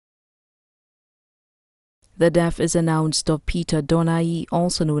The death is announced of Peter Donaie,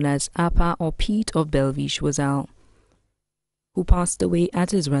 also known as Appa or Pete of Bellevue-Choiseul, who passed away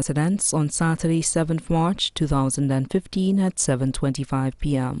at his residence on Saturday, 7th March 2015 at 7:25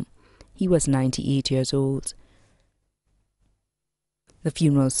 p.m. He was 98 years old. The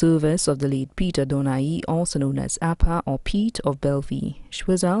funeral service of the late Peter Donaie, also known as Appa or Pete of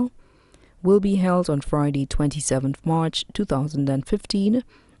Bellevue-Choiseul, will be held on Friday, 27th March 2015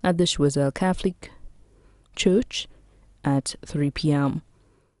 at the Choiseul Catholic Church at 3 p.m.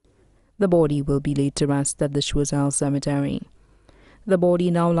 The body will be laid to rest at the Choiseul Cemetery. The body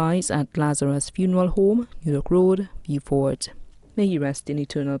now lies at Lazarus Funeral Home, New York Road, Beaufort. May he rest in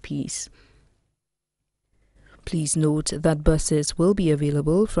eternal peace. Please note that buses will be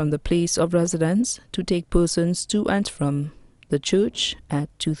available from the place of residence to take persons to and from the church at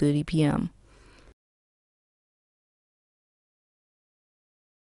 2:30 p.m.